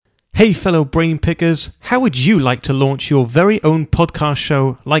Hey fellow brain pickers, how would you like to launch your very own podcast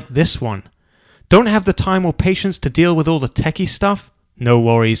show like this one? Don't have the time or patience to deal with all the techie stuff? No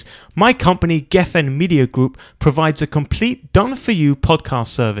worries. My company, Geffen Media Group, provides a complete done-for-you podcast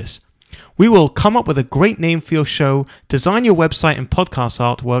service. We will come up with a great name for your show, design your website and podcast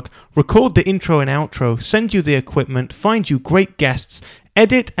artwork, record the intro and outro, send you the equipment, find you great guests,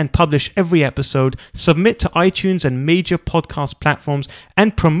 edit and publish every episode, submit to iTunes and major podcast platforms,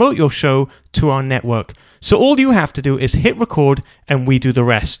 and promote your show to our network. So all you have to do is hit record and we do the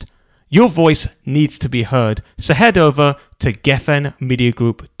rest. Your voice needs to be heard, so head over to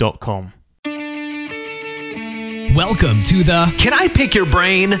geffenmediagroup.com. Welcome to the Can I Pick Your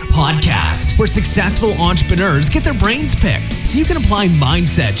Brain podcast, where successful entrepreneurs get their brains picked so you can apply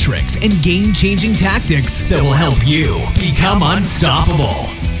mindset tricks and game-changing tactics that will help you become unstoppable.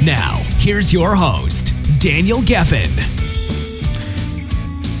 Now, here's your host, Daniel Geffen.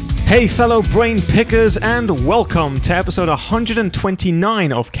 Hey fellow brain pickers, and welcome to episode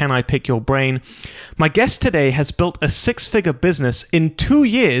 129 of Can I Pick Your Brain. My guest today has built a six-figure business in 2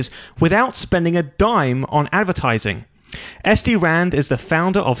 years without spending a dime on advertising. Esty Rand is the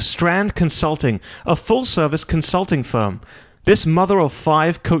founder of Strand Consulting, a full-service consulting firm. This mother of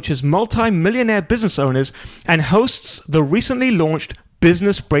five coaches multi-millionaire business owners and hosts the recently launched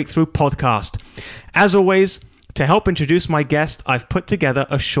Business Breakthrough podcast. As always, to help introduce my guest, I've put together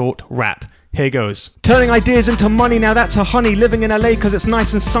a short rap. Here goes. Turning ideas into money, now that's her honey. Living in LA cause it's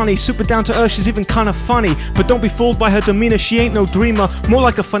nice and sunny. Super down to earth, she's even kinda funny. But don't be fooled by her demeanor, she ain't no dreamer. More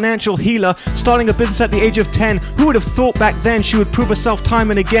like a financial healer. Starting a business at the age of 10. Who would have thought back then she would prove herself time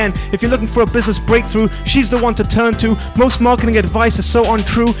and again? If you're looking for a business breakthrough, she's the one to turn to. Most marketing advice is so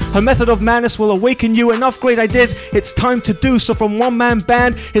untrue. Her method of madness will awaken you. Enough great ideas, it's time to do. So from one-man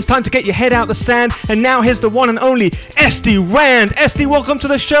band, it's time to get your head out the sand. And now here's the one and only Esty Rand. Esty, welcome to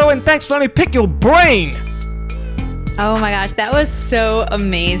the show and thanks for letting me pick your brain. Oh my gosh, that was so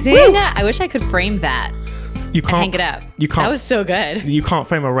amazing. Woo! I wish I could frame that. You can't hang it up. You can't. That was so good. You can't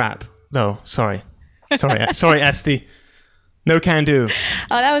frame a rap though. Sorry, Esty. No can do.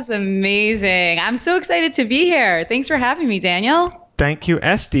 Oh, that was amazing. I'm so excited to be here. Thanks for having me, Daniel. Thank you,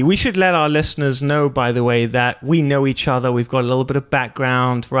 Esty. We should let our listeners know, by the way, that we know each other. We've got a little bit of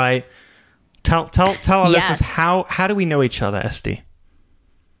background, right? Tell our listeners how do we know each other, Esty?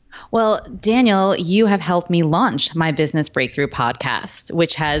 Well, Daniel, you have helped me launch my Business Breakthrough podcast,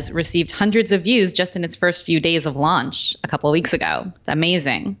 which has received hundreds of views just in its first few days of launch a couple of weeks ago. It's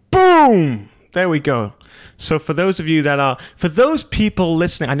amazing. Boom! There we go. So for those people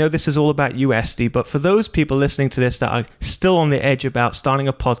listening, I know this is all about you, Esty, but for those people listening to this that are still on the edge about starting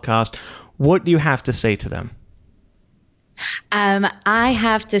a podcast, what do you have to say to them? I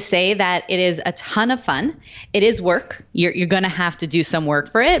have to say that it is a ton of fun. It is work. You're going to have to do some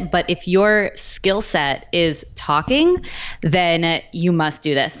work for it. But if your skill set is talking, then you must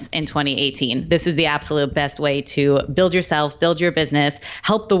do this in 2018. This is the absolute best way to build yourself, build your business,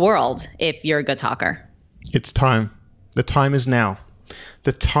 help the world if you're a good talker. It's time. The time is now.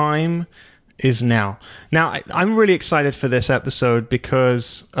 The time is now. Now, I'm really excited for this episode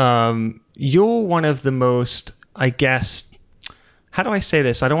because you're one of the most, I guess, how do I say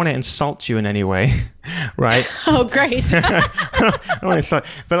this? I don't want to insult you in any way, right? Oh, great. I don't want to insult,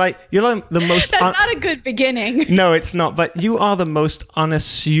 but like you're the most. That's not a good beginning. No, it's not. But you are the most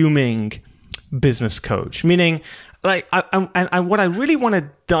unassuming business coach. Meaning, like, and what I really want to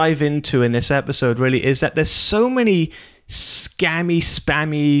dive into in this episode really is that there's so many scammy,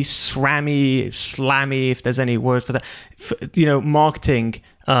 spammy, srammy, slammy, if there's any word for that, marketing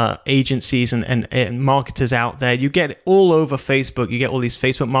agencies and marketers out there. You get it all over Facebook. You get all these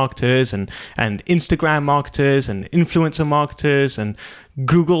Facebook marketers and Instagram marketers and influencer marketers and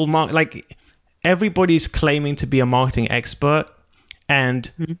Google like everybody's claiming to be a marketing expert.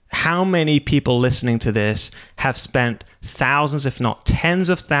 And how many people listening to this have spent thousands, if not tens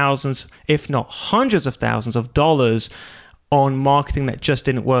of thousands, if not hundreds of thousands of dollars on marketing that just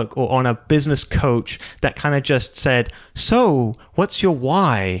didn't work, or on a business coach that kind of just said, so what's your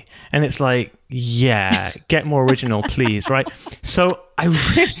why? And it's like, yeah, get more original, please, right? So I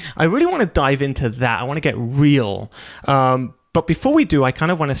really want to dive into that. I want to get real. But before we do, I kind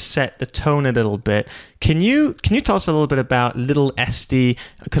of want to set the tone a little bit. Can you tell us a little bit about little Esty?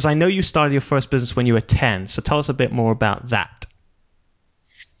 Because I know you started your first business when you were 10. So tell us a bit more about that.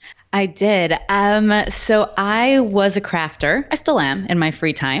 I did. So I was a crafter. I still am in my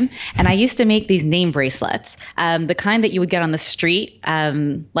free time. And I used to make these name bracelets, the kind that you would get on the street,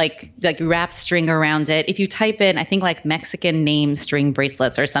 like you wrap string around it. If you type in, I think like Mexican name string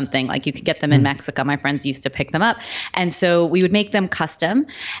bracelets or something, like you could get them in Mexico. My friends used to pick them up. And so we would make them custom.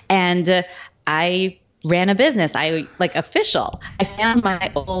 And I ran a business. I like official. I found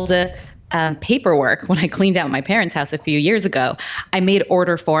my old paperwork when I cleaned out my parents' house a few years ago. I made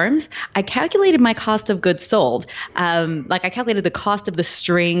order forms. I calculated my cost of goods sold. Like I calculated the cost of the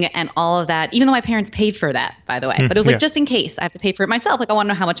string and all of that, even though my parents paid for that, by the way. But it was like, just in case I have to pay for it myself. Like I want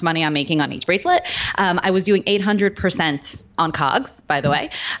to know how much money I'm making on each bracelet. I was doing 800% on COGS, by the way.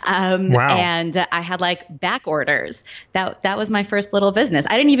 Wow. And I had like back orders. That was my first little business.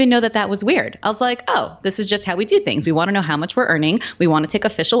 I didn't even know that was weird. I was like, oh, this is just how we do things. We want to know how much we're earning. We want to take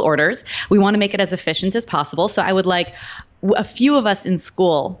official orders. We want to make it as efficient as possible. So I would like a few of us in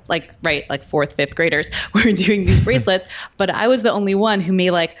school, like fourth, fifth graders were doing these bracelets, but I was the only one who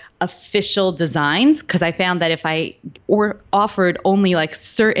made like official designs because I found that if I offered only like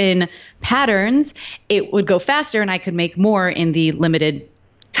certain patterns, it would go faster and I could make more in the limited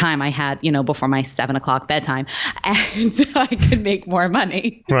time I had, before my 7:00 bedtime, and so I could make more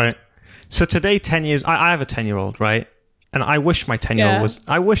money. Right. So today, 10 years, I have a 10-year-old, right? And I wish my 10-year-old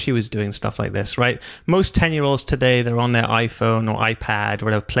I wish he was doing stuff like this, right? Most 10-year-olds today, they're on their iPhone or iPad or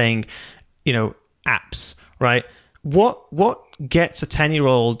whatever, playing, apps, right? What gets a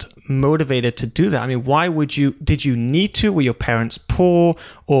 10-year-old motivated to do that? I mean, did you need to? Were your parents poor,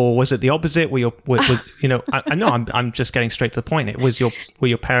 or was it the opposite? I'm just getting straight to the point. Were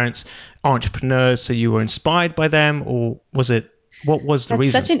your parents entrepreneurs, so you were inspired by them, or was it? What was the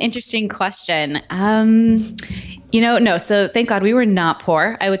reason? That's such an interesting question. No. So thank God we were not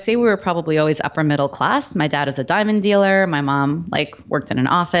poor. I would say we were probably always upper middle class. My dad is a diamond dealer. My mom worked in an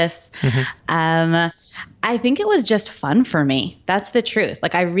office. Mm-hmm. I think it was just fun for me. That's the truth.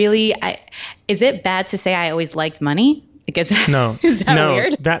 Is it bad to say I always liked money? No,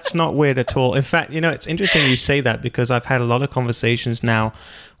 weird? That's not weird at all. In fact, it's interesting you say that because I've had a lot of conversations now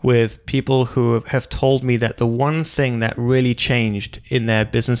with people who have told me that the one thing that really changed in their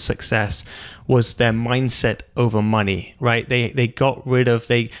business success was their mindset over money, right? They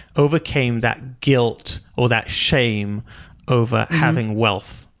overcame that guilt or that shame over having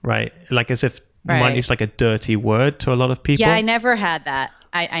wealth, right? Like as if money is like a dirty word to a lot of people. Yeah, I never had that.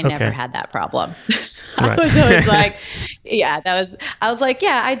 I never had that problem. Right. I was always like, I was like,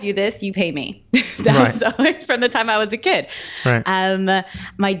 yeah, I do this, you pay me. That was always from the time I was a kid. Right.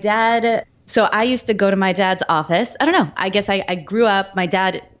 My dad, so I used to go to my dad's office. I don't know. I guess I grew up, my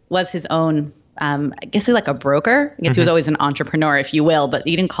dad was his own, I guess he's like a broker. I guess he was always an entrepreneur, if you will, but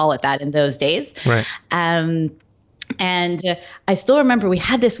he didn't call it that in those days. Right. And I still remember we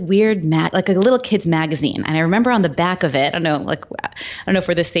had this weird like a little kid's magazine. And I remember on the back of it, I don't know if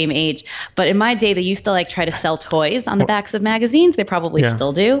we're the same age, but in my day, they used to try to sell toys on the backs of magazines. They probably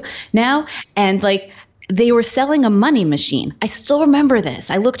still do now. And they were selling a money machine. I still remember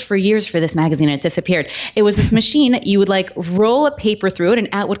this. I looked for years for this magazine and it disappeared. It was this machine. You would roll a paper through it and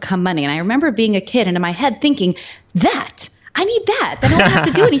out would come money. And I remember being a kid and in my head thinking I need that. Then I don't have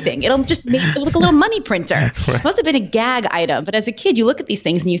to do anything. It'll just make it look a little money printer. Right. It must have been a gag item. But as a kid, you look at these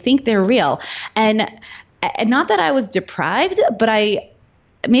things and you think they're real. And not that I was deprived, but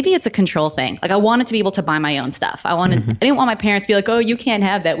maybe it's a control thing. I wanted to be able to buy my own stuff. I didn't want my parents to be like, oh, you can't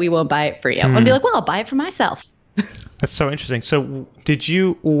have that. We won't buy it for you. I'd be like, well, I'll buy it for myself. That's so interesting. So did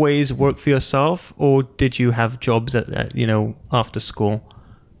you always work for yourself or did you have jobs at after school?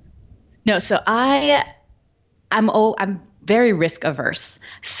 No. So I'm very risk averse.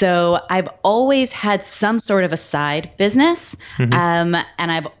 So I've always had some sort of a side business. Mm-hmm.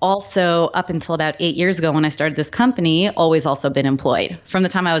 And I've also, up until about 8 years ago when I started this company, always also been employed from the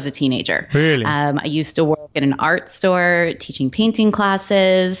time I was a teenager. Really? I used to work in an art store, teaching painting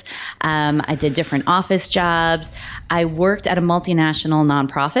classes. I did different office jobs. I worked at a multinational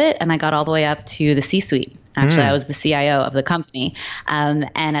nonprofit and I got all the way up to the C-suite. Actually, I was the CIO of the company. And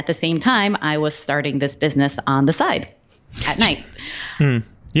at the same time, I was starting this business on the side at night. You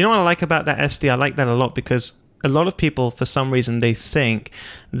know what I like about that, SD? I like that a lot because a lot of people, for some reason, they think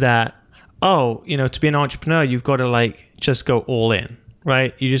that, to be an entrepreneur, you've got to just go all in,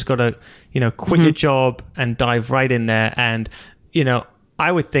 right? You just got to, quit your job and dive right in there. And,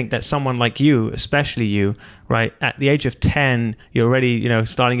 I would think that someone like you, especially you, right, at the age of 10, you're already,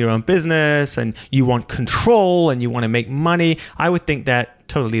 starting your own business and you want control and you want to make money. I would think that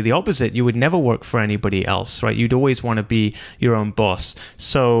totally the opposite. You would never work for anybody else, right? You'd always want to be your own boss.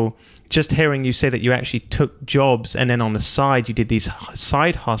 So just hearing you say that you actually took jobs and then on the side you did these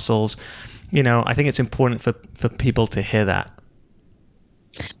side hustles, I think it's important for people to hear that.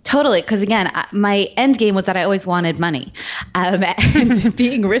 Totally, because again, my end game was that I always wanted money, and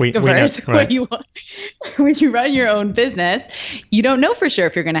being risk averse. Right. When you run your own business, you don't know for sure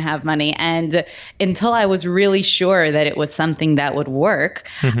if you're going to have money. And until I was really sure that it was something that would work,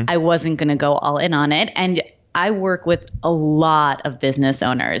 I wasn't going to go all in on it. And I work with a lot of business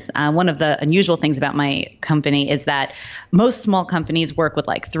owners. One of the unusual things about my company is that most small companies work with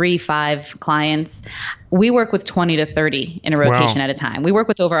like 3-5 clients. We work with 20 to 30 in a rotation at a time. We work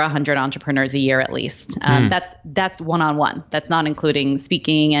with over 100 entrepreneurs a year at least. That's one-on-one. That's not including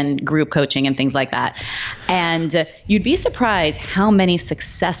speaking and group coaching and things like that. And you'd be surprised how many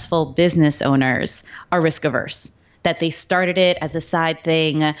successful business owners are risk averse. That they started it as a side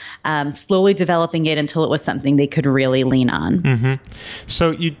thing, slowly developing it until it was something they could really lean on.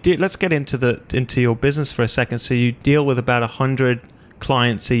 So let's get into your business for a second. So you deal with about 100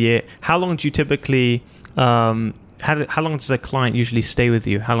 clients a year. How long do you typically? How long does a client usually stay with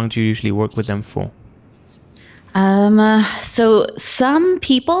you? How long do you usually work with them for? So some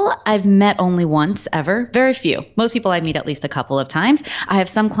people I've met only once ever, very few. Most people I meet at least a couple of times. I have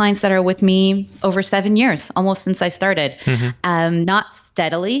some clients that are with me over 7 years, almost since I started. Not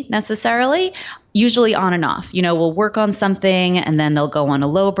steadily necessarily, usually on and off. We'll work on something and then they'll go on a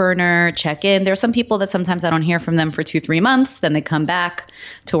low burner, check in. There are some people that sometimes I don't hear from them for 2-3 months. Then they come back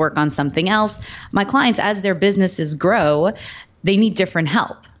to work on something else. My clients, as their businesses grow, they need different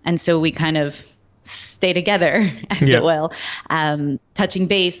help. And so we kind of stay together, as it will, touching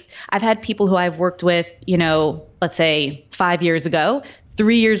base. I've had people who I've worked with, let's say 5 years ago.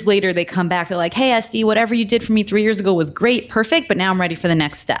 3 years later, they come back. They're like, hey, SD, whatever you did for me 3 years ago was great, perfect, but now I'm ready for the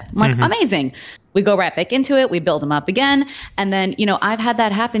next step. I'm like, amazing. We go right back into it. We build them up again. And then, I've had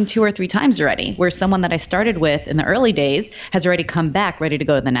that happen 2 or 3 times already, where someone that I started with in the early days has already come back ready to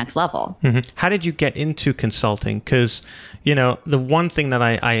go to the next level. How did you get into consulting? Because, the one thing that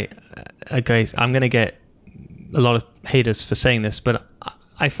I'm going to get a lot of haters for saying this, but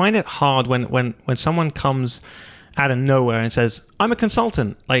I find it hard when someone comes out of nowhere and says, I'm a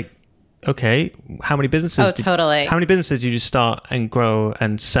consultant. Like, okay, how many businesses? Totally. How many businesses do you start and grow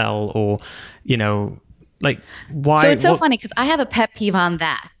and sell, or, like why? So it's so funny because I have a pet peeve on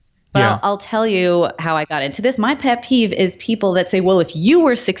that. But I'll tell you how I got into this. My pet peeve is people that say, well, if you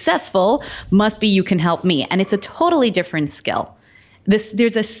were successful, must be you can help me. And it's a totally different skill.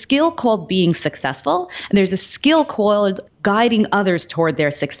 There's a skill called being successful, and there's a skill called guiding others toward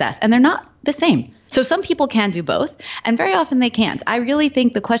their success. And they're not the same. So some people can do both, and very often they can't. I really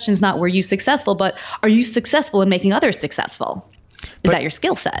think the question is not, were you successful, but are you successful in making others successful? Is that your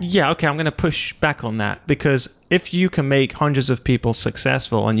skill set? Yeah, okay, I'm going to push back on that, because if you can make hundreds of people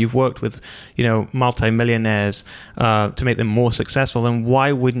successful and you've worked with, multimillionaires to make them more successful, then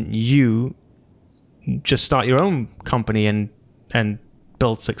why wouldn't you just start your own company and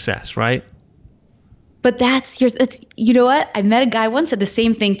build success, right? But you know what? I met a guy once said the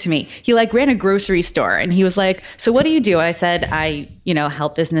same thing to me. He ran a grocery store, and he was like, so what do you do? I said, I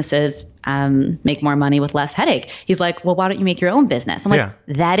help businesses make more money with less headache. He's like, well, why don't you make your own business? I'm like,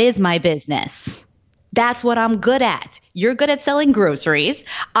 that is my business. That's what I'm good at. You're good at selling groceries.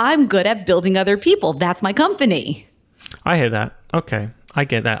 I'm good at building other people. That's my company. I hear that. Okay. I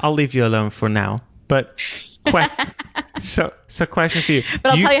get that. I'll leave you alone for now. But so question for you.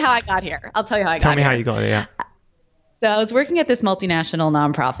 But I'll tell you how I got here. Tell me how you got here. Yeah. So I was working at this multinational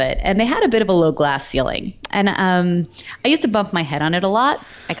nonprofit, and they had a bit of a low glass ceiling. And I used to bump my head on it a lot.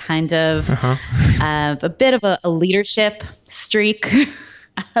 I kind of a bit of a leadership streak.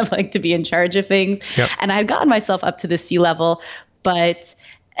 I like to be in charge of things. Yep. And I had gotten myself up to the C-level, but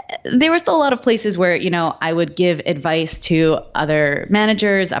there were still a lot of places where, I would give advice to other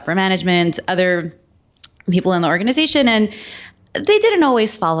managers, upper management, other people in the organization, and they didn't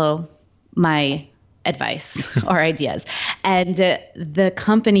always follow my advice or ideas. And the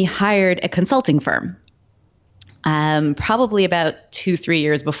company hired a consulting firm probably about 2-3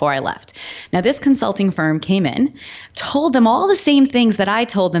 years before I left. Now, this consulting firm came in, told them all the same things that I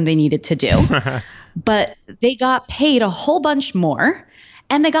told them they needed to do, but they got paid a whole bunch more,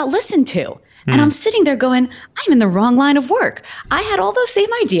 and they got listened to. And I'm sitting there going, I'm in the wrong line of work. I had all those same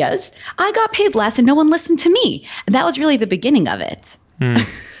ideas. I got paid less and no one listened to me. And that was really the beginning of it. I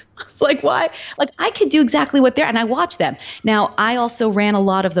was like, why? Like, I could do exactly what they're, and I watched them. Now, I also ran a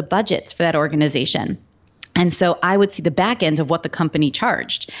lot of the budgets for that organization. And so I would see the back end of what the company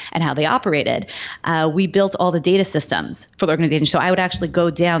charged and how they operated. We built all the data systems for the organization. So I would actually go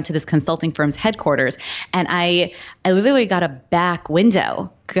down to this consulting firm's headquarters, and I literally got a back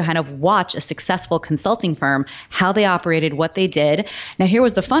window to kind of watch a successful consulting firm, how they operated, what they did. Now, here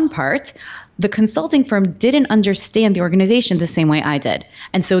was the fun part. The consulting firm didn't understand the organization the same way I did.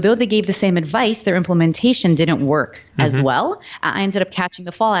 And so though they gave the same advice, their implementation didn't work as well. I ended up catching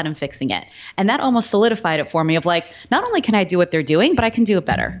the fallout and fixing it. And that almost solidified it for me of like, not only can I do what they're doing, but I can do it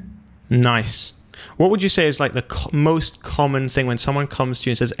better. Nice. What would you say is like the most common thing when someone comes to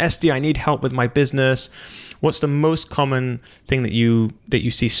you and says, Esty, I need help with my business? What's the most common thing that you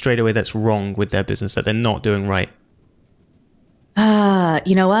see straight away that's wrong with their business, that they're not doing right?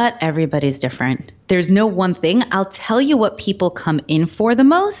 You know what? Everybody's different. There's no one thing. I'll tell you what people come in for the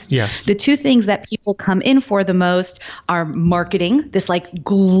most. Yes. The two things that people come in for the most are marketing, this like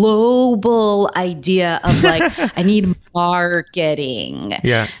global idea of like, I need marketing.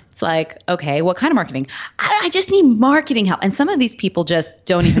 Yeah. It's like, okay, what kind of marketing? I just need marketing help. And some of these people just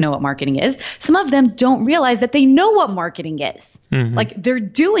don't even know what marketing is. Some of them don't realize that they know what marketing is. Like they're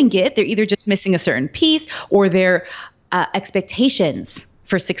doing it. They're either just missing a certain piece, or their expectations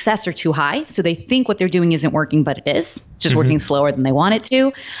for success are too high. So they think what they're doing isn't working, but it is. It's just working slower than they want it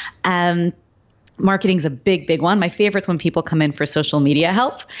to. Marketing's a big, big one. My favorite's when people come in for social media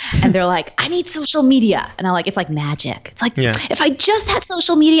help and they're like, I need social media. And I'm like, it's like magic. It's like, if I just had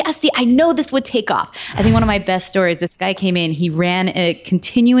social media, Esty, I know this would take off. I think one of my best stories, this guy came in, he ran a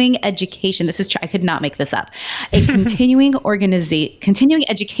continuing education. This is true. I could not make this up. A continuing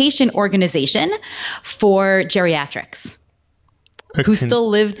education organization for geriatrics who still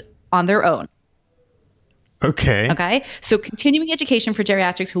lived on their own. Okay. So continuing education for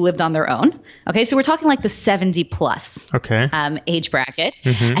geriatrics who lived on their own. Okay. So we're talking like the 70 plus age bracket.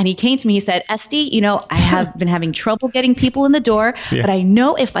 And he came to me, he said, Esty, you know, I have been having trouble getting people in the door, but I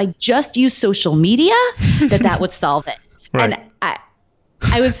know if I just use social media, that would solve it. And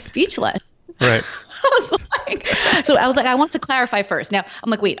I was speechless. Right. I was like, I want to clarify first. Now,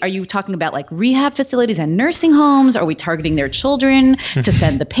 I'm like, wait, are you talking about like rehab facilities and nursing homes? Are we targeting their children to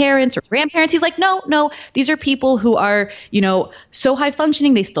send the parents or grandparents? He's like, no, these are people who are, you know, so high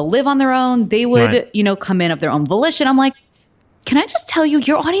functioning. They still live on their own. They would, you know, come in of their own volition. I'm like, can I just tell you,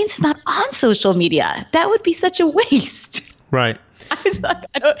 your audience is not on social media. That would be such a waste. Right. I was like,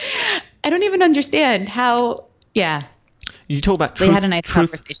 I don't even understand how, You talk about they had a nice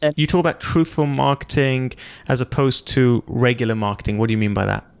conversation. You talk about truthful marketing as opposed to regular marketing. What do you mean by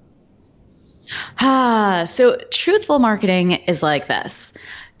that? So truthful marketing is like this.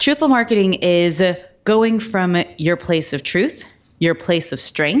 Truthful marketing is going from your place of truth, your place of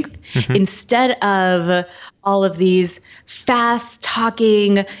strength, instead of all of these fast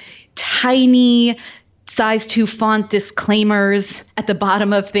talking, tiny size 2 font disclaimers at the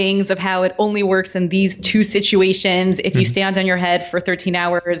bottom of things of how it only works in these 2 situations if you stand on your head for 13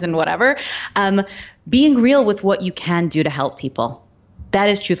 hours and whatever. Being real with what you can do to help people. That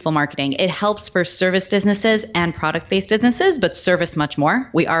is truthful marketing. It helps for service businesses and product-based businesses, but service much more.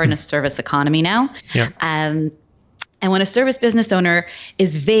 We are in a service economy now. And when a service business owner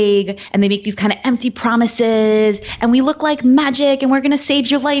is vague and they make these kind of empty promises and we look like magic and we're going to save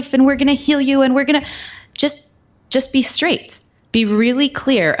your life and we're going to heal you and we're going to just be straight. Be really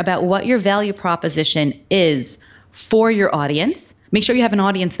clear about what your value proposition is for your audience. Make sure you have an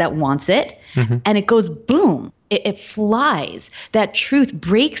audience that wants it and it goes boom. It flies. That truth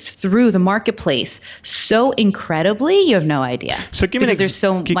breaks through the marketplace so incredibly, you have no idea. So give me there's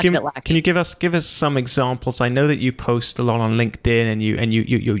so much of it lacking. Can you give us some examples? I know that you post a lot on LinkedIn, and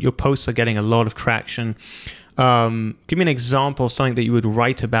your posts are getting a lot of traction. Give me an example of something that you would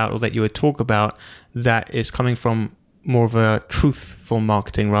write about or that you would talk about that is coming from more of a truthful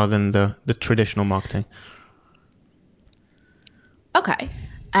marketing rather than the traditional marketing. Okay.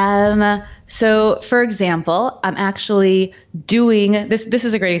 So for example, I'm actually doing this. This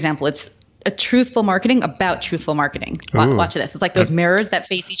is a great example. It's a truthful marketing about truthful marketing. Watch this. It's like those mirrors that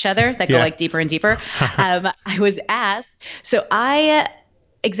face each other that go like deeper and deeper. I was asked, so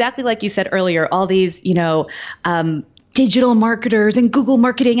exactly like you said earlier, all these, you know, digital marketers and Google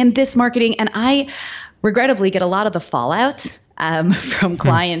marketing and this marketing. And I regrettably get a lot of the fallout from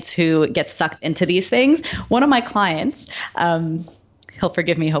clients who get sucked into these things. One of my clients, he'll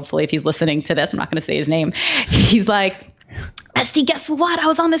forgive me, hopefully, if he's listening to this. I'm not going to say his name. He's like, Esty, guess what? I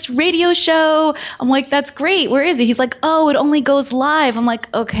was on this radio show. I'm like, that's great. Where is it? He's like, oh, it only goes live. I'm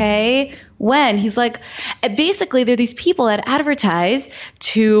like, okay, when? He's like, basically, there are these people that advertise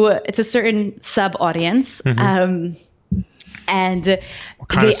to, it's a certain sub audience. And what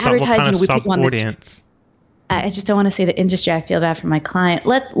kind they of advertise, what kind of we put sub you on audience? I just don't want to say the industry. I feel bad for my client.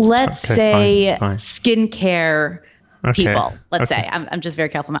 Let's say fine. skincare people. Let's say I'm just very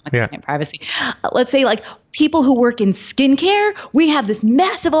careful about my client privacy. Let's say like people who work in skincare. We have this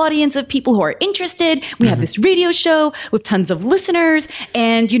massive audience of people who are interested. We have this radio show with tons of listeners,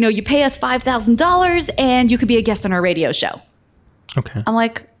 and you pay us $5,000 and you could be a guest on our radio show. Okay. I'm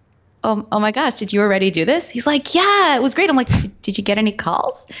like, oh my gosh, did you already do this? He's like, yeah, it was great. I'm like, did you get any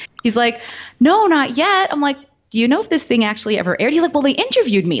calls? He's like, no, not yet. I'm like, do you know if this thing actually ever aired? He's like, well, they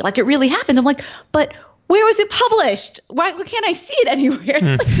interviewed me. Like, it really happened. I'm like, but where was it published? Why can't I see it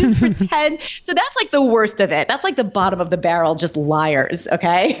anywhere? Like, just pretend. So that's like the worst of it. That's like the bottom of the barrel, just liars,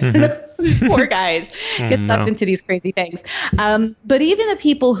 okay? These poor guys get sucked into these crazy things. But even the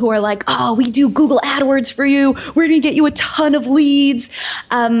people who are like, oh, we do Google AdWords for you. We're going to get you a ton of leads.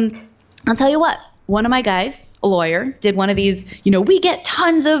 I'll tell you what, one of my guys, a lawyer, did one of these, we get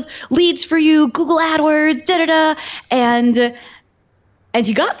tons of leads for you, Google AdWords, and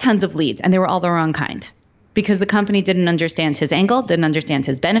he got tons of leads, and they were all the wrong kind. Because the company didn't understand his angle, didn't understand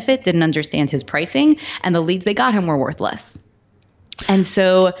his benefit, didn't understand his pricing, and the leads they got him were worthless. And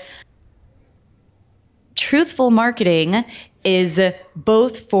so truthful marketing is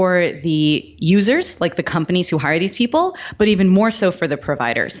both for the users, like the companies who hire these people, but even more so for the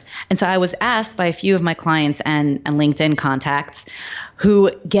providers. And so I was asked by a few of my clients and LinkedIn contacts who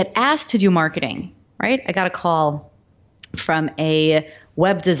get asked to do marketing, right? I got a call from a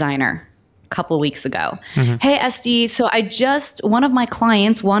web designer couple weeks ago. Hey, SD, so one of my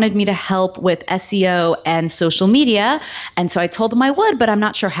clients wanted me to help with SEO and social media. And so I told them I would, but I'm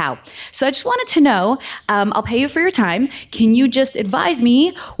not sure how. So I just wanted to know, I'll pay you for your time. Can you just advise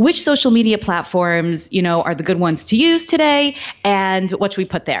me which social media platforms, are the good ones to use today? And what should we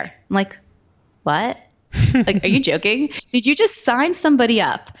put there? I'm like, what? Like, are you joking? Did you just sign somebody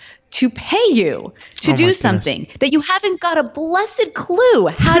up to pay you to do something that you haven't got a blessed clue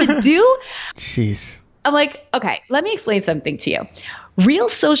how to do? Jeez. I'm like, okay, let me explain something to you. Real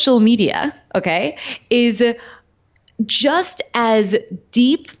social media, okay, is just as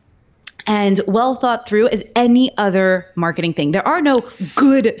deep and well thought through as any other marketing thing. There are no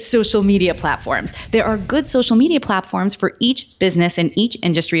good social media platforms. There are good social media platforms for each business and each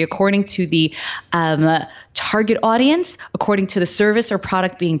industry according to the target audience, according to the service or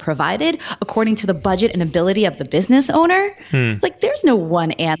product being provided, according to the budget and ability of the business owner. It's like, there's no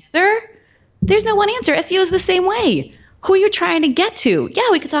one answer. There's no one answer. SEO is the same way. Who are you trying to get to? Yeah,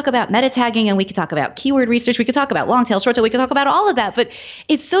 we could talk about meta tagging and we could talk about keyword research. We could talk about long tail, short tail. We could talk about all of that, but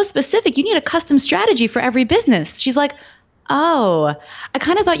it's so specific. You need a custom strategy for every business. She's like, oh, I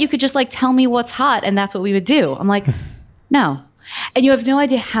kind of thought you could just like tell me what's hot and that's what we would do. I'm like, no. And you have no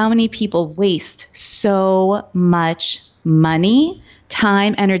idea how many people waste so much money,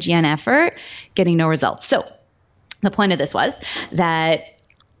 time, energy, and effort getting no results. So the point of this was that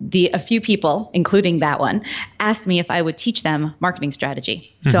a few people, including that one, asked me if I would teach them marketing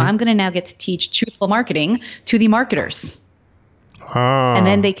strategy. So I'm going to now get to teach truthful marketing to the marketers. Oh. And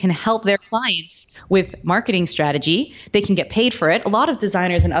then they can help their clients with marketing strategy. They can get paid for it. A lot of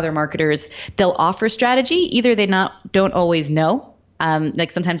designers and other marketers, they'll offer strategy. Either they don't always know. Like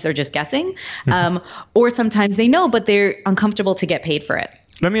sometimes they're just guessing, or sometimes they know, but they're uncomfortable to get paid for it.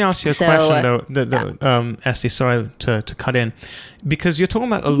 Let me ask you a question, though, Esty, sorry to cut in, because you're talking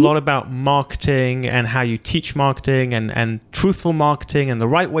about a lot about marketing and how you teach marketing and truthful marketing and the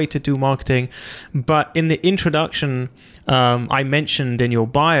right way to do marketing. But in the introduction, I mentioned in your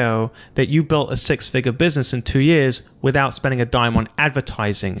bio that you built a 6-figure business in 2 years without spending a dime on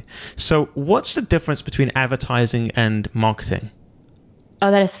advertising. So what's the difference between advertising and marketing? Oh,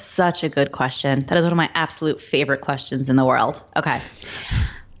 that is such a good question. That is one of my absolute favorite questions in the world. Okay.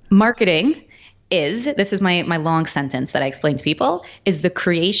 Marketing this is my long sentence that I explain to people, is the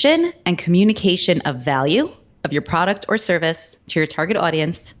creation and communication of value of your product or service to your target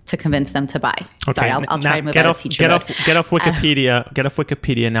audience to convince them to buy. Okay, sorry, I'll try to move out of teacher mode. Get off Wikipedia. Get off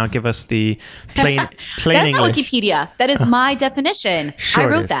Wikipedia now. Give us the plain That's English. Not Wikipedia. That is my definition. Sure I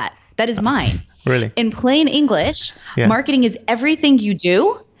wrote that. That is mine. Really? In plain English, marketing is everything you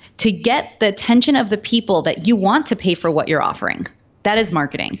do to get the attention of the people that you want to pay for what you're offering. That is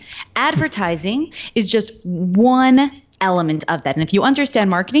marketing. Advertising is just one element of that. And if you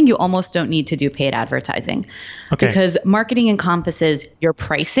understand marketing, you almost don't need to do paid advertising. Okay. Because marketing encompasses your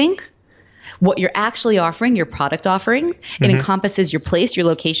pricing, what you're actually offering, your product offerings. It encompasses your place, your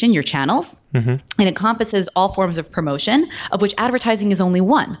location, your channels. It encompasses all forms of promotion, of which advertising is only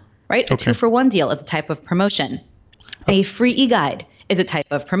one. Right? A 2-for-1 deal is a type of promotion. A free e-guide is a type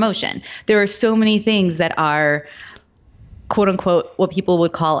of promotion. There are so many things that are quote unquote, what people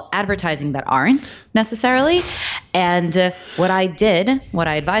would call advertising that aren't necessarily. And what I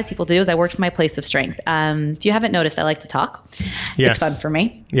advise people to do is I worked from my place of strength. If you haven't noticed, I like to talk. Yes. It's fun for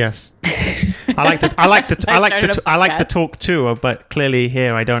me. Yes. I like to talk too, but clearly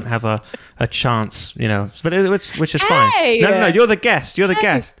here I don't have a chance, but which is fine. No, you're the guest. You're the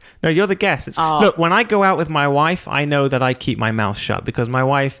guest. No, you're the guest. Look, when I go out with my wife, I know that I keep my mouth shut because my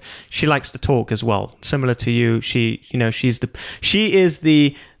wife, she likes to talk as well. Similar to you, she is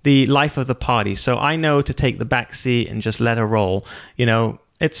the life of the party. So I know to take the back seat and just let her roll.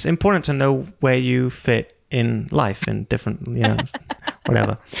 It's important to know where you fit in life in different,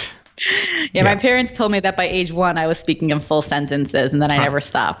 whatever. Yeah, my parents told me that by age 1 I was speaking in full sentences, and then I never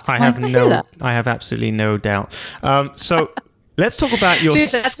stopped. I have absolutely no doubt. So let's talk about your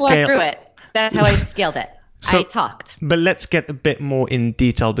scale. That's why I grew it. That's how I scaled it. I talked. But let's get a bit more in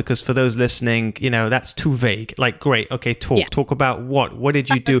detail because for those listening, that's too vague. Like, great. Okay, talk. Yeah. Talk about what? What did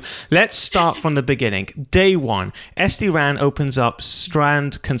you do? Let's start from the beginning. Day 1, Esty Rand opens up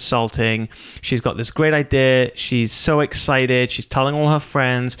Strand Consulting. She's got this great idea. She's so excited. She's telling all her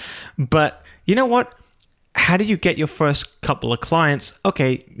friends. But you know what? How do you get your first couple of clients?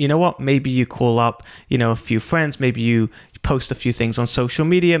 Okay, you know what? Maybe you call up, a few friends. Maybe you post a few things on social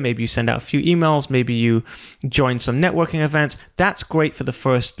media. Maybe you send out a few emails. Maybe you join some networking events. That's great for the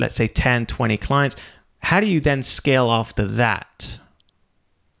first, let's say, 10, 20 clients. How do you then scale after that?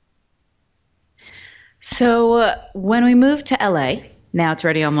 So when we moved to LA, now it's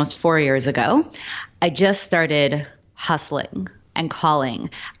already almost 4 years ago, I just started hustling and calling.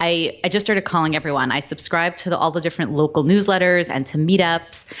 I just started calling everyone. I subscribed to all the different local newsletters and to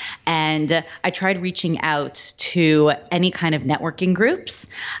meetups. And I tried reaching out to any kind of networking groups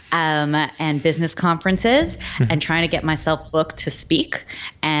and business conferences and trying to get myself booked to speak.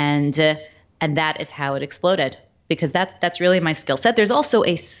 And that is how it exploded. Because that's really my skill set. There's also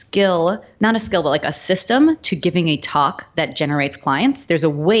a skill, not a skill, but like a system to giving a talk that generates clients. There's a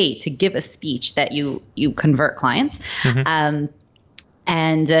way to give a speech that you convert clients.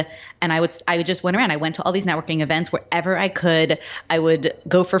 And I just went around. I went to all these networking events wherever I could. I would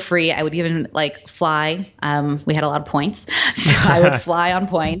go for free. I would even fly. We had a lot of points. So I would fly on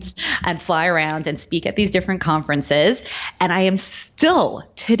points and fly around and speak at these different conferences. And I am still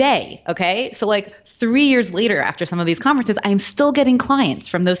today, okay? So 3 years later after some of these conferences, I am still getting clients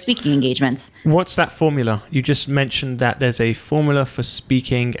from those speaking engagements. What's that formula? You just mentioned that there's a formula for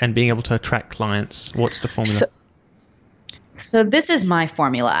speaking and being able to attract clients. What's the formula? So this is my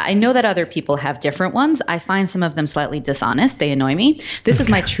formula. I know that other people have different ones. I find some of them slightly dishonest. They annoy me. This is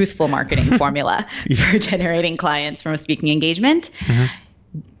my truthful marketing formula for generating clients from a speaking engagement.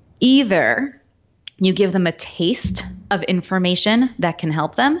 Either you give them a taste of information that can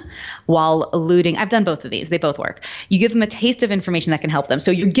help them while eluding. I've done both of these. They both work. You give them a taste of information that can help them. So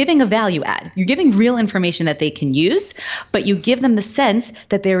you're giving a value add. You're giving real information that they can use, but you give them the sense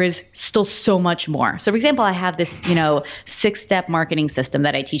that there is still so much more. So for example, I have this, 6-step marketing system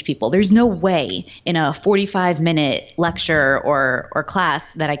that I teach people. There's no way in a 45-minute lecture or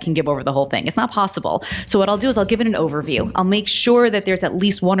class that I can give over the whole thing. It's not possible. So what I'll do is I'll give it an overview. I'll make sure that there's at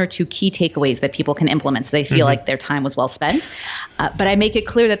least 1 or 2 key takeaways that people can implement so they feel like their time was well spent. But I make it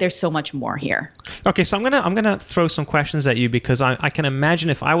clear that there's so much more here. Okay, so I'm gonna throw some questions at you because I can imagine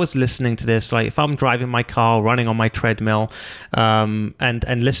if I was listening to this, if I'm driving my car, running on my treadmill,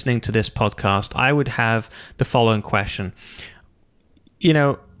 and listening to this podcast, I would have the following question.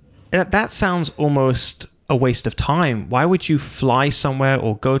 That sounds almost a waste of time. Why would you fly somewhere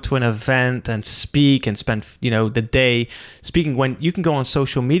or go to an event and speak and spend, the day speaking when you can go on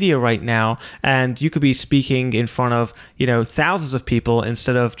social media right now and you could be speaking in front of, thousands of people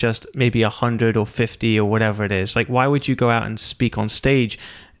instead of just maybe 100 or 50 or whatever it is? Why would you go out and speak on stage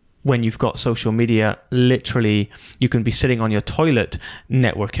when you've got social media? Literally, you can be sitting on your toilet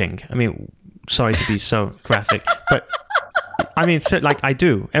networking. I mean, sorry to be so graphic, but I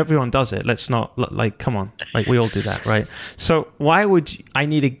do. Everyone does it. Let's not, come on. We all do that, right? So why would I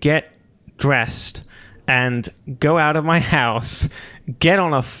need to get dressed and go out of my house, get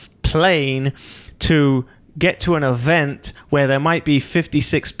on a plane to get to an event where there might be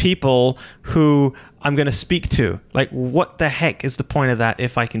 56 people who I'm going to speak to? What the heck is the point of that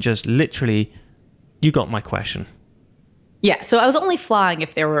if I can just literally, you got my question. Yeah, so I was only flying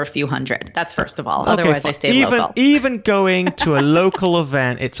if there were a few hundred. That's first of all. Otherwise, I stayed local. Even going to a local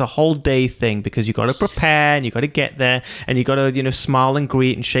event, it's a whole day thing because you got to prepare and you got to get there and you got to, smile and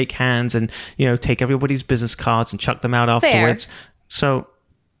greet and shake hands and, take everybody's business cards and chuck them out afterwards. Fair. So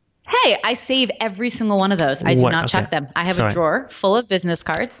Hey, I save every single one of those. I do What? not Okay. check them. I have Sorry. a drawer full of business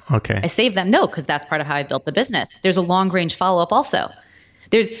cards. Okay. I save them. No, because that's part of how I built the business. There's a long range follow up also.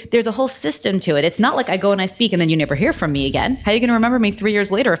 There's a whole system to it. It's not like I go and I speak and then you never hear from me again. How are you going to remember me 3 years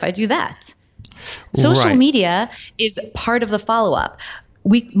later if I do that? Social Right. media is part of the follow up.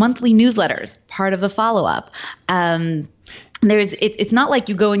 Monthly newsletters, part of the follow up. It's not like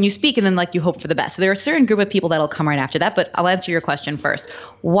you go and you speak and then like you hope for the best. So there are a certain group of people that'll come right after that, but I'll answer your question first.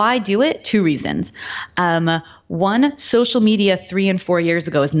 Why do it? 2 reasons. One, social media 3 and 4 years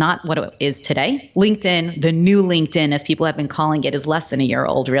ago is not what it is today. LinkedIn, the new LinkedIn, as people have been calling it, is less than a year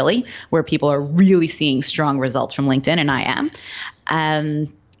old, really, where people are really seeing strong results from LinkedIn, and I am.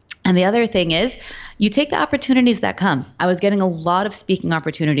 And the other thing is, you take the opportunities that come. I was getting a lot of speaking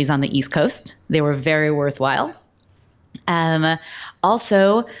opportunities on the East Coast. They were very worthwhile.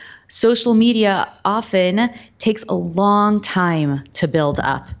 Also, social media often takes a long time to build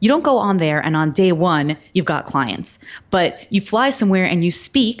up. You don't go on there and on day one, you've got clients, but you fly somewhere and you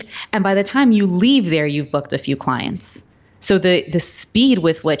speak, and by the time you leave there, you've booked a few clients. So the speed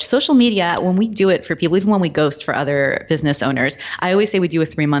with which social media, when we do it for people, even when we ghost for other business owners, I always say we do a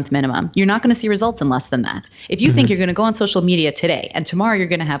 3-month minimum. You're not going to see results in less than that. If you think you're going to go on social media today and tomorrow you're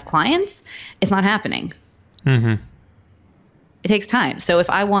going to have clients, it's not happening. It takes time. So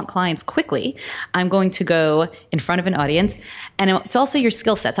if I want clients quickly, I'm going to go in front of an audience. And it's also your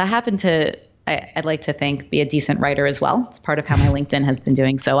skill sets. I'd like to think, be a decent writer as well. It's part of how my LinkedIn has been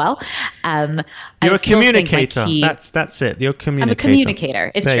doing so well. You're a communicator. That's it. You're a communicator. I'm a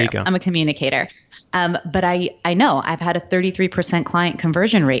communicator. It's there true. You go. I'm a communicator. But I know I've had a 33% client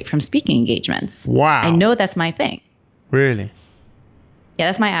conversion rate from speaking engagements. Wow. I know that's my thing. Really? Yeah,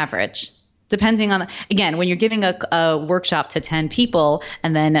 that's my average. Depending on, again, when you're giving a workshop to 10 people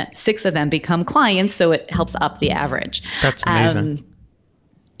and then 6 of them become clients, so it helps up the average. That's amazing.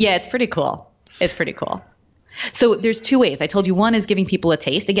 Yeah, it's pretty cool. It's pretty cool. So there's 2 ways. I told you one is giving people a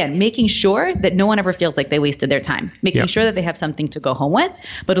taste. Again, making sure that no one ever feels like they wasted their time. Making sure that they have something to go home with,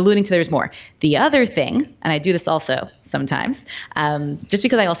 but alluding to there's more. The other thing, and I do this also sometimes, just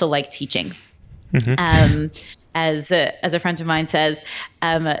because I also like teaching. As a friend of mine says,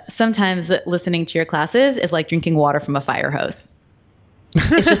 sometimes listening to your classes is like drinking water from a fire hose.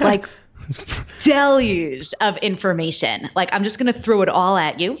 It's just like deluged of information. Like, I'm just going to throw it all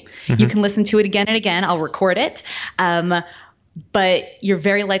at you. You can listen to it again and again. I'll record it. But you're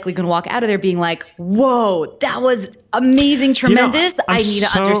very likely going to walk out of there being like, whoa, that was amazing, tremendous. I need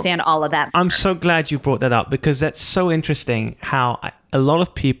to understand all of that. I'm so glad you brought that up, because that's so interesting how a lot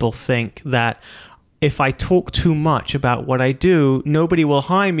of people think that if I talk too much about what I do, nobody will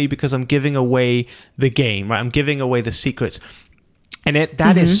hire me because I'm giving away the game, right? I'm giving away the secrets. And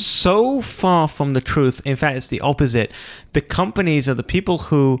that is so far from the truth. In fact, it's the opposite. The companies are the people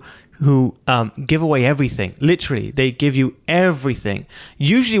who give away everything. Literally, they give you everything.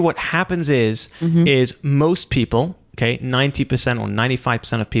 Usually what happens is most people, 90% or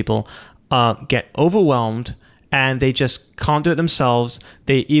 95% of people get overwhelmed and they just can't do it themselves.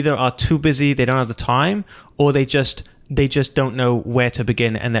 They either are too busy, they don't have the time, or they just don't know where to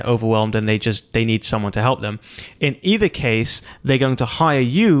begin and they're overwhelmed and they need someone to help them. In either case, they're going to hire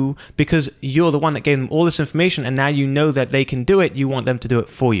you because you're the one that gave them all this information, and now you know that they can do it. You want them to do it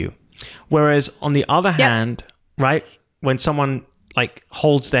for you. Whereas on the other hand, right, when someone like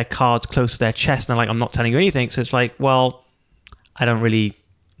holds their cards close to their chest and they're like, I'm not telling you anything. So it's like, well, I don't really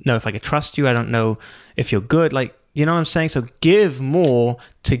know if I could trust you. I don't know if you're good. Like, you know what I'm saying? So give more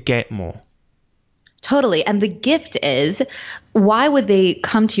to get more. Totally. And the gift is, why would they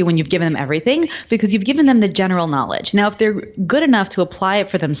come to you when you've given them everything? Because you've given them the general knowledge. Now, if they're good enough to apply it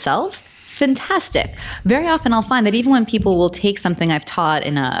for themselves, fantastic. Very often I'll find that even when people will take something I've taught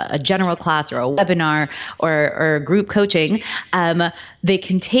in a general class or a webinar or group coaching, they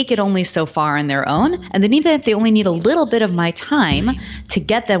can take it only so far on their own. And then even if they only need a little bit of my time to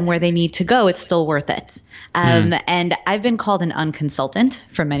get them where they need to go, it's still worth it. And I've been called an unconsultant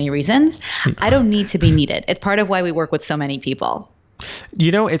for many reasons. I don't need to be needed. It's part of why we work with so many people.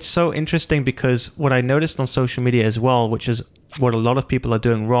 You know, it's so interesting because what I noticed on social media as well, which is what a lot of people are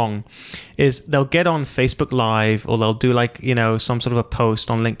doing wrong, is they'll get on Facebook Live or they'll do like, you know, some sort of a post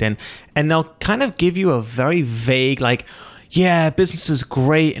on LinkedIn, and they'll kind of give you a very vague, like, yeah, business is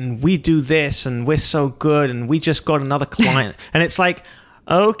great and we do this and we're so good and we just got another client. And it's like,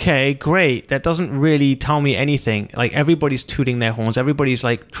 okay, great. That doesn't really tell me anything. Like, everybody's tooting their horns. Everybody's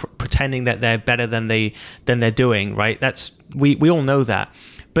like pretending that they're better than they're doing, right? That's we all know that.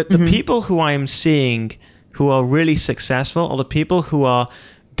 But the people who I am seeing who are really successful are the people who are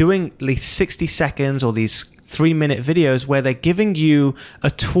doing at least 60 seconds or these 3-minute videos where they're giving you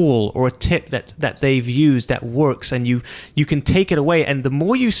a tool or a tip that they've used that works, and you can take it away. And the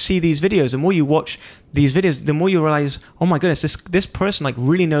more you see these videos, the more you watch these videos, the more you realize, oh my goodness, this person like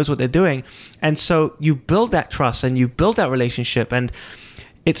really knows what they're doing. And so you build that trust and you build that relationship. And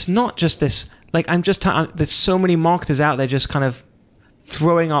it's not just this, like, there's so many marketers out there just kind of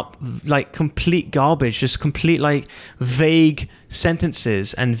throwing up like complete garbage, just complete like vague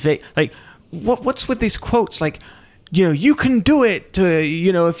sentences and like what's with these quotes like, you can do it,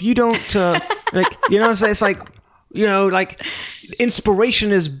 if you don't like, it's like, like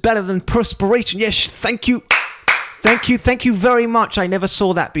inspiration is better than perspiration. Yes, thank you very much. I never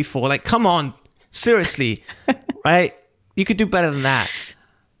saw that before. Like, come on, seriously. Right? You could do better than that.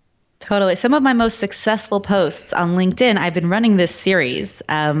 Totally. Some of my most successful posts on LinkedIn, I've been running this series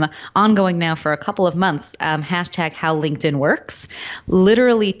ongoing now for a couple of months, hashtag how LinkedIn works,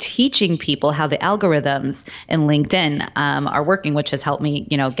 literally teaching people how the algorithms in LinkedIn are working, which has helped me,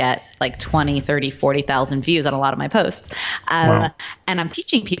 get like 20, 30, 40,000 views on a lot of my posts. Wow. And I'm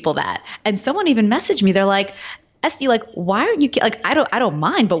teaching people that. And someone even messaged me. They're like, Esty, like, why aren't you, like, I don't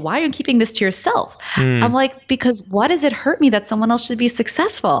mind, but why are you keeping this to yourself? I'm like, because why does it hurt me that someone else should be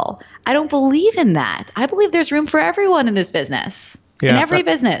successful? I don't believe in that. I believe there's room for everyone in this business, in every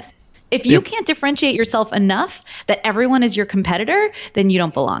business. If you can't differentiate yourself enough that everyone is your competitor, then you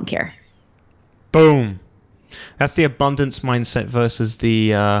don't belong here. Boom. That's the abundance mindset versus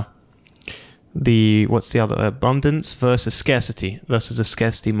the what's the other? Abundance versus scarcity versus a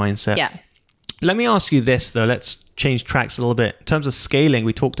scarcity mindset. Yeah. Let me ask you this, though. Let's change tracks a little bit. In terms of scaling,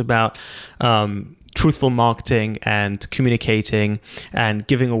 we talked about truthful marketing and communicating and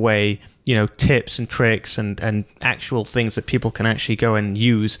giving away, tips and tricks and actual things that people can actually go and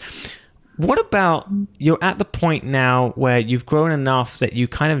use. What about you're at the point now where you've grown enough that you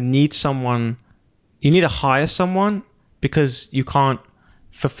kind of need someone, you need to hire someone because you can't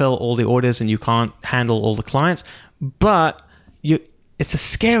fulfill all the orders and you can't handle all the clients, but it's a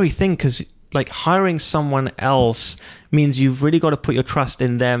scary thing because like hiring someone else means you've really got to put your trust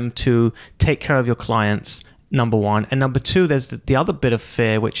in them to take care of your clients, number one. And number two, there's the other bit of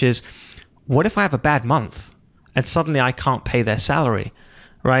fear, which is, what if I have a bad month and suddenly I can't pay their salary,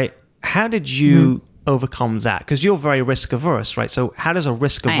 right? How did you overcome that? Because you're very risk averse, right? So how does a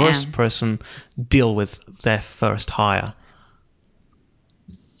risk averse person deal with their first hire?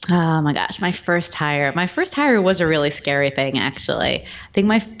 Oh my gosh, my first hire was a really scary thing, actually. I think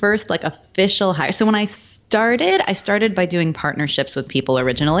my first like official hire. So when I started by doing partnerships with people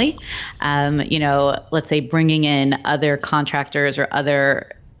originally, let's say bringing in other contractors or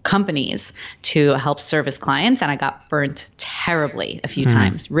other companies to help service clients. And I got burnt terribly a few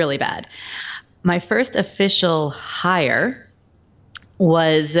times, really bad. My first official hire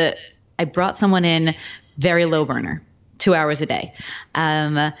was I brought someone in very low burner. 2 hours a day.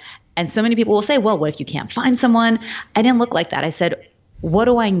 And so many people will say, well, what if you can't find someone? I didn't look like that. I said, what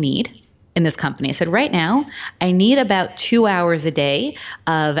do I need in this company? I said, right now, I need about 2 hours a day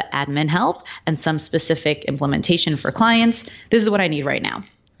of admin help and some specific implementation for clients. This is what I need right now.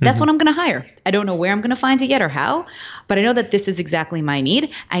 That's what I'm going to hire. I don't know where I'm going to find it yet or how, but I know that this is exactly my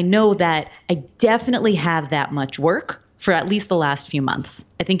need. I know that I definitely have that much work for at least the last few months.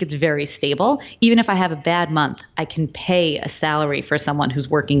 I think it's very stable. Even if I have a bad month, I can pay a salary for someone who's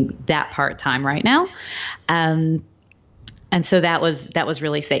working that part-time right now. And so that was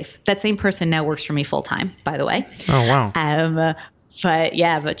really safe. That same person now works for me full-time, by the way. Oh, wow.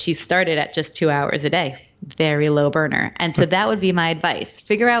 But she started at just 2 hours a day. Very low burner. And so that would be my advice.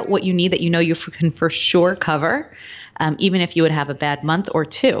 Figure out what you need that you can for sure cover, even if you would have a bad month or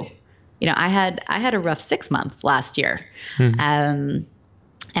two. I had a rough 6 months last year, and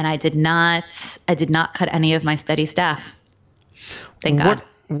I did not cut any of my steady staff. Thank God.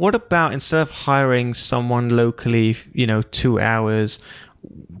 What about instead of hiring someone locally, 2 hours,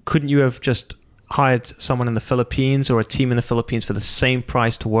 couldn't you have just hired someone in the Philippines or a team in the Philippines for the same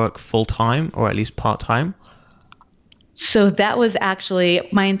price to work full time or at least part time? So that was actually,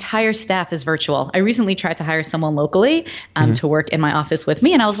 my entire staff is virtual. I recently tried to hire someone locally to work in my office with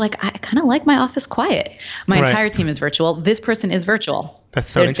me. And I was like, I kind of like my office quiet. My entire team is virtual. This person is virtual. That's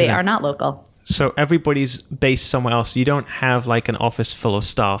so interesting. They are not local. So everybody's based somewhere else. You don't have like an office full of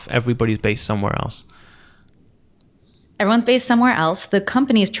staff. Everybody's based somewhere else. Everyone's based somewhere else. The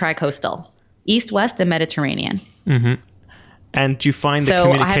company is tri-coastal, East, West, and Mediterranean. And do you find the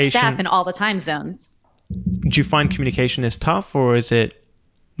communication... So I have staff in all the time zones. Do you find communication is tough, or is it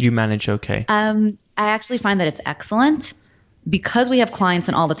you manage okay? I actually find that it's excellent. Because we have clients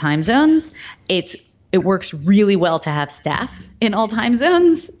in all the time zones, it's it works really well to have staff in all time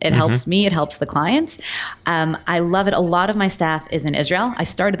zones. It helps me. It helps the clients. I love it. A lot of my staff is in Israel. I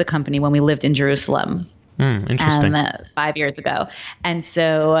started the company when we lived in Jerusalem. Interesting. 5 years ago. And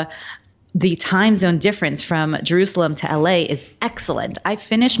so the time zone difference from Jerusalem to LA is excellent. I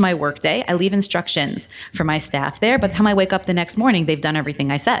finish my workday. I leave instructions for my staff there. By the time I wake up the next morning, they've done everything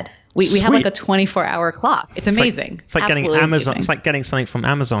I said. We have like a 24-hour clock. It's amazing. It's like getting Absolutely Amazon. amazing. It's like getting something from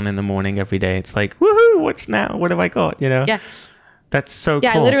Amazon in the morning every day. It's like, woohoo! What's now? What have I got? You know? Yeah. That's so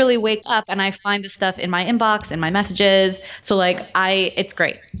Yeah, cool. I literally wake up and I find the stuff in my inbox and my messages. So like it's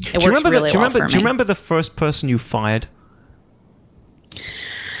great. It works really well for me. Do you remember the first person you fired?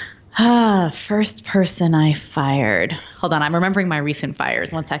 First person I fired. Hold on, I'm remembering my recent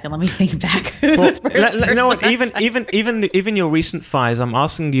fires. 1 second, let me think back. Well, you know what? Even your recent fires. I'm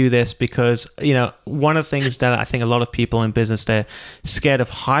asking you this because one of the things that I think a lot of people in business, they're scared of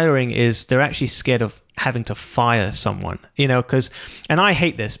hiring is they're actually scared of having to fire someone. Because, and I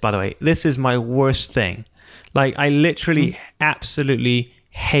hate this, by the way. This is my worst thing. Like I literally absolutely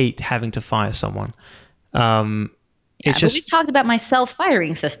hate having to fire someone. Yeah, but we've talked about my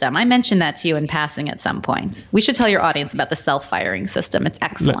self-firing system. I mentioned that to you in passing at some point. We should tell your audience about the self-firing system. It's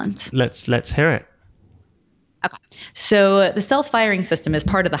excellent. Let's hear it. Okay. So the self-firing system is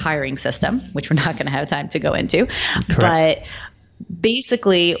part of the hiring system, which we're not going to have time to go into. Correct. But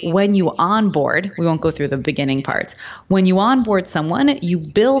basically, when you onboard, we won't go through the beginning parts. When you onboard someone, you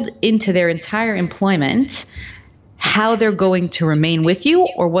build into their entire employment how they're going to remain with you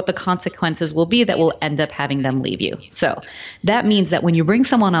or what the consequences will be that will end up having them leave you. So that means that when you bring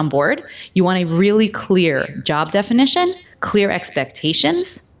someone on board, you want a really clear job definition, clear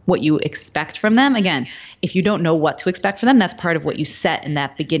expectations, what you expect from them. Again, if you don't know what to expect from them, that's part of what you set in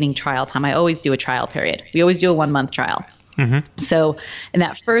that beginning trial time. I always do a trial period. We always do a 1 month trial. So in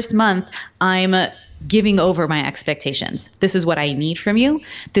that first month, I'm giving over my expectations. This is what I need from you.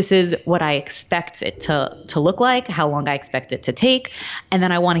 This is what I expect it to look like, how long I expect it to take. And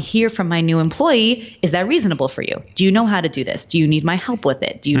then I want to hear from my new employee, is that reasonable for you? Do you know how to do this? Do you need my help with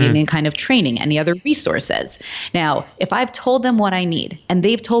it? Do you need any kind of training, any other resources? Now, if I've told them what I need and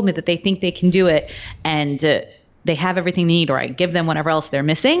they've told me that they think they can do it and they have everything they need, or I give them whatever else they're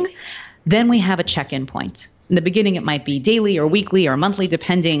missing, then we have a check-in point. In the beginning, it might be daily or weekly or monthly,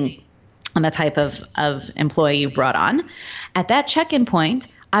 depending on the type of employee you brought on. At that check-in point,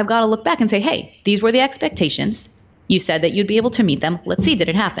 I've got to look back and say, hey, these were the expectations. You said that you'd be able to meet them. Let's see, did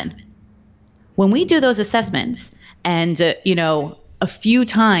it happen? When we do those assessments and, a few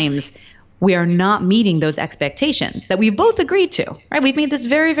times we are not meeting those expectations that we've both agreed to, right? We've made this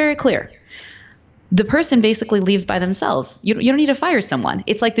very, very clear. The person basically leaves by themselves. You don't need to fire someone.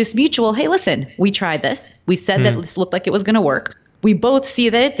 It's like this mutual, hey, listen, we tried this. We said that this looked like it was going to work. We both see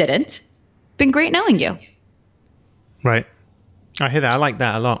that it didn't. Been great knowing you. Right. I hear that. I like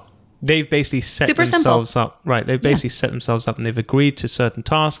that a lot. They've basically set themselves up. Right. They've basically set themselves up and they've agreed to certain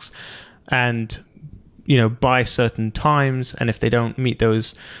tasks and, by certain times. And if they don't meet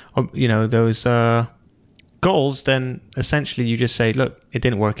those, goals, then essentially you just say, look, it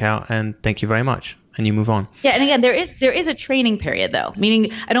didn't work out and thank you very much. And you move on. Yeah, and again, there is a training period though.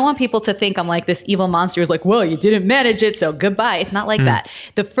 Meaning, I don't want people to think I'm like this evil monster who's like, well, you didn't manage it, so goodbye. It's not like that.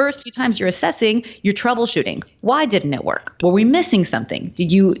 The first few times you're assessing, you're troubleshooting. Why didn't it work? Were we missing something?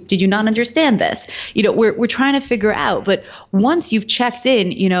 Did you not understand this? We're trying to figure out. But once you've checked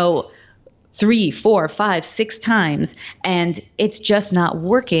in, 3, 4, 5, 6 times, and it's just not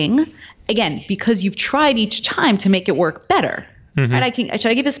working. Again, because you've tried each time to make it work better. Right?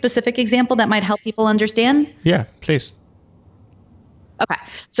 Should I give a specific example that might help people understand? Yeah, please. Okay.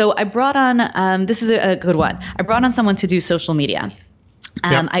 So I brought on, this is a good one. I brought on someone to do social media.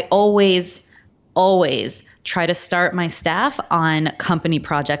 I always try to start my staff on company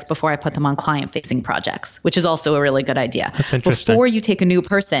projects before I put them on client-facing projects, which is also a really good idea. That's interesting. Before you take a new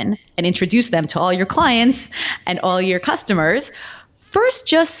person and introduce them to all your clients and all your customers, first,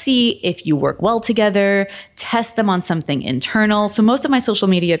 just see if you work well together, test them on something internal. So most of my social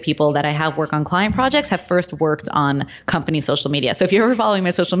media people that I have work on client projects have first worked on company social media. So if you're ever following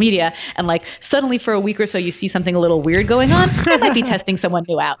my social media and like suddenly for a week or so you see something a little weird going on, I might be testing someone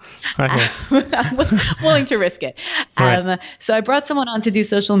new out. I'm willing to risk it. Right. So I brought someone on to do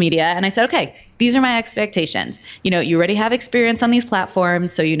social media and I said, okay, these are my expectations. You already have experience on these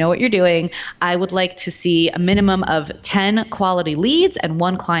platforms, so you know what you're doing. I would like to see a minimum of 10 quality leads and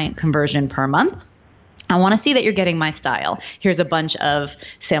 1 client conversion per month. I want to see that you're getting my style. Here's a bunch of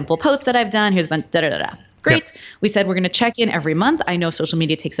sample posts that I've done. Here's a bunch, da-da-da-da. Great. Yep. We said we're going to check in every month. I know social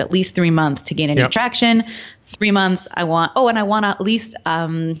media takes at least 3 months to gain any traction. 3 months, I want at least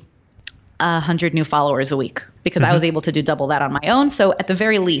 100 new followers a week because I was able to do double that on my own. So at the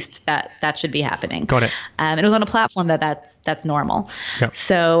very least, that should be happening. Got it. It was on a platform that's normal. Yep.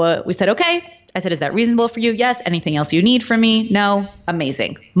 So we said, okay. I said, is that reasonable for you? Yes. Anything else you need from me? No.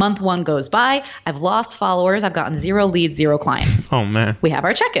 Amazing. Month 1 goes by. I've lost followers. I've gotten 0 leads, 0 clients. Oh, man. We have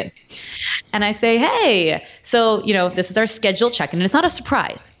our check-in. And I say, hey, so, this is our scheduled check-in. And it's not a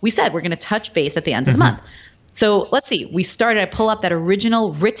surprise. We said we're going to touch base at the end of the month. So let's see. I pull up that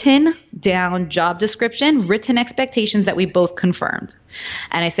original written down job description, written expectations that we both confirmed.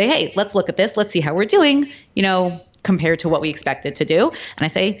 And I say, hey, let's look at this. Let's see how we're doing, compared to what we expected to do. And I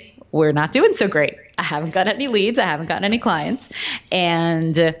say, we're not doing so great. I haven't got any leads. I haven't gotten any clients.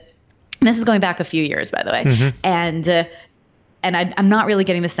 And this is going back a few years, by the way. And I'm not really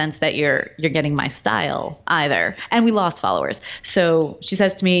getting the sense that you're getting my style either. And we lost followers. So she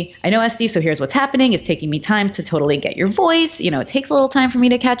says to me, I know, SD, so here's what's happening. It's taking me time to totally get your voice. It takes a little time for me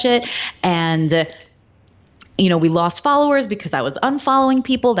to catch it. And we lost followers because I was unfollowing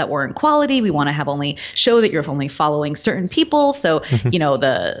people that weren't quality. We want to only show that you're only following certain people. So,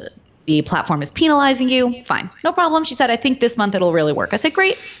 the platform is penalizing you. Fine. No problem. She said, I think this month it'll really work. I said,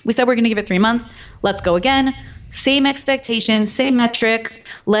 great. We said we're going to give it 3 months. Let's go again. Same expectations, same metrics.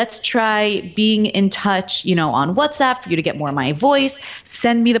 Let's try being in touch, on WhatsApp for you to get more of my voice.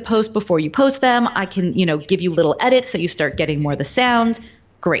 Send me the post before you post them. I can, give you little edits so you start getting more of the sound.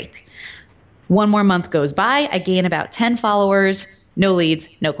 Great. 1 more month goes by. I gain about 10 followers, no leads,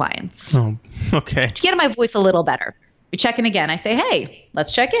 no clients. Oh, okay. To get my voice a little better. We check in again. I say, hey,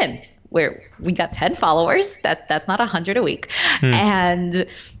 let's check in. We got 10 followers. That's not 100 a week. And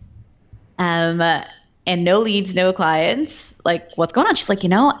no leads, no clients. Like, what's going on? She's like,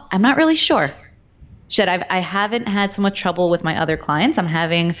 I'm not really sure. She said, I haven't had so much trouble with my other clients. I'm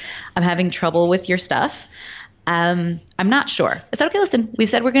having trouble with your stuff. I'm not sure. I said, okay, listen, we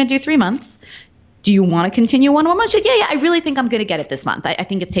said we're going to do 3 months. Do you want to continue 1 more month? She said, yeah, I really think I'm going to get it this month. I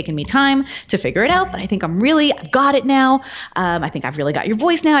think it's taken me time to figure it out, but I think I've got it now. I think I've really got your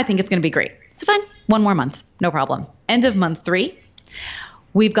voice now. I think it's going to be great. So fine, 1 more month, no problem. End of month 3,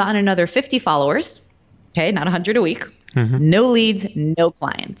 we've gotten another 50 followers. Okay, not 100 a week. No leads, no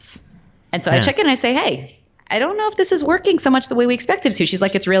clients. And so I check in and I say, hey, I don't know if this is working so much the way we expected it to. She's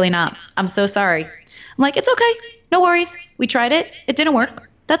like, it's really not. I'm so sorry. I'm like, it's okay. No worries. We tried it. It didn't work.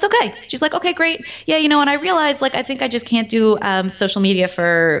 That's okay. She's like, okay, great. Yeah, and I realized, I think I just can't do social media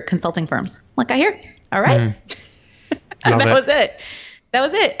for consulting firms. I'm like, I hear. All right. And that was it. That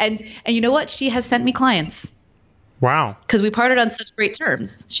was it. And you know what? She has sent me clients. Wow. Because we parted on such great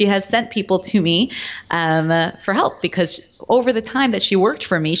terms. She has sent people to me for help because over the time that she worked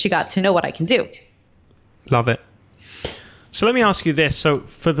for me, she got to know what I can do. Love it. So let me ask you this. So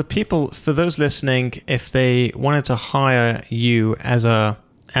for those listening, if they wanted to hire you as an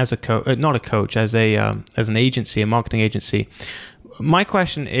agency, a marketing agency, my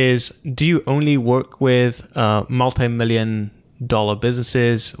question is, do you only work with multi-million-dollar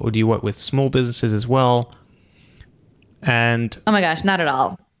businesses, or do you work with small businesses as well? And oh my gosh, not at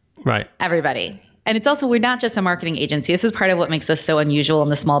all. Right. Everybody. And it's also, we're not just a marketing agency. This is part of what makes us so unusual in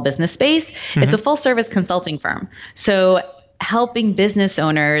the small business space. It's a full service consulting firm. So helping business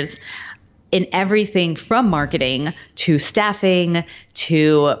owners in everything from marketing to staffing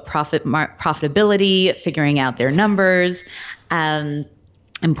to profitability, figuring out their numbers,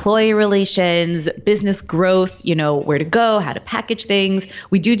 employee relations, business growth, where to go, how to package things.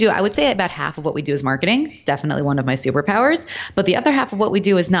 We do, I would say about half of what we do is marketing. It's definitely one of my superpowers, but the other half of what we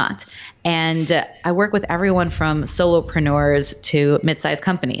do is not. And I work with everyone from solopreneurs to mid-sized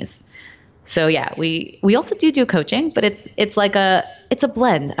companies. So yeah, we also do coaching, but it's a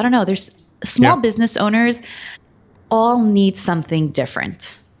blend. I don't know. There's small business owners all need something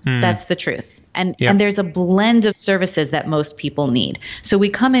different. That's the truth. And there's a blend of services that most people need. So we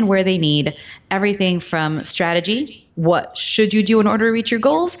come in where they need everything from strategy, what should you do in order to reach your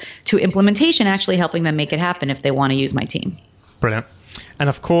goals, to implementation, actually helping them make it happen if they want to use my team. Brilliant. And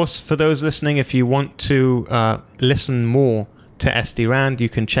of course, for those listening, if you want to listen more to SD Rand, you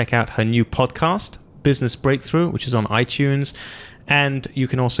can check out her new podcast, Business Breakthrough, which is on iTunes. And you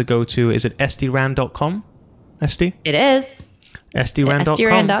can also go to, is it sdrand.com? SD? It is. sdrand.com.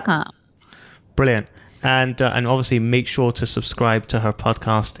 sdrand.com. Brilliant. And obviously make sure to subscribe to her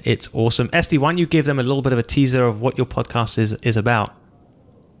podcast. It's awesome. SD, why don't you give them a little bit of a teaser of what your podcast is about?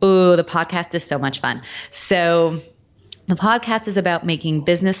 Ooh, the podcast is so much fun. So the podcast is about making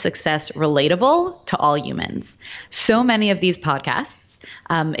business success relatable to all humans. So many of these podcasts,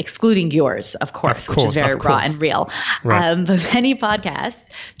 excluding yours, of course, which is very raw and real. Right. But many podcasts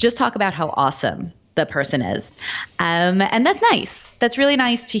just talk about how awesome the person is. And that's nice. That's really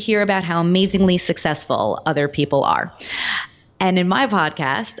nice to hear about how amazingly successful other people are. And in my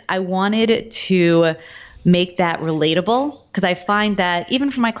podcast, I wanted to make that relatable, because I find that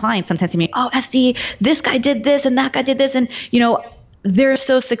even for my clients, sometimes they mean, oh, Esty, this guy did this and that guy did this. And, they're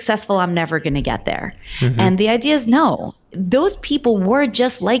so successful, I'm never going to get there. And the idea is, no, those people were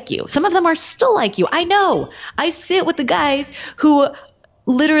just like you. Some of them are still like you. I know. I sit with the guys who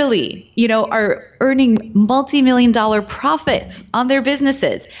literally, are earning multi-million-dollar profits on their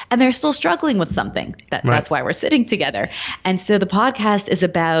businesses, and they're still struggling with something. That's why we're sitting together. And so the podcast is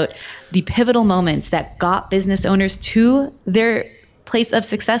about the pivotal moments that got business owners to their place of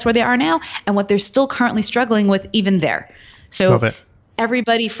success where they are now, and what they're still currently struggling with even there. So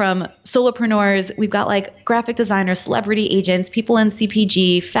everybody from solopreneurs, we've got like graphic designers, celebrity agents, people in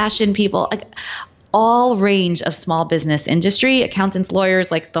CPG, fashion people, like all range of small business industry, accountants,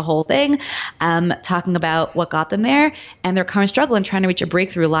 lawyers, like the whole thing, talking about what got them there and their current struggle and trying to reach a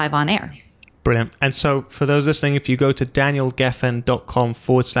breakthrough live on air. Brilliant. And so for those listening, if you go to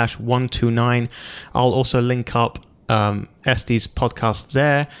danielgeffen.com/129, I'll also link up Esty's podcast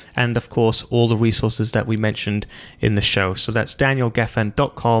there, and of course all the resources that we mentioned in the show. So that's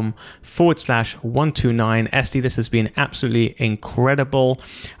danielgeffen.com/129. Esty, this has been absolutely incredible,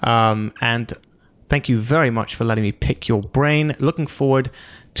 and thank you very much for letting me pick your brain. Looking forward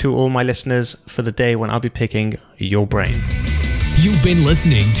to all my listeners for the day when I'll be picking your brain. You've been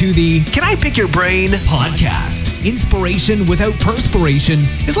listening to the Can I Pick Your Brain podcast. Inspiration without perspiration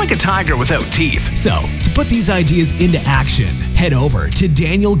is like a tiger without teeth. So, to put these ideas into action, head over to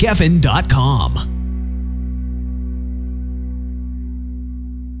danielgeffen.com.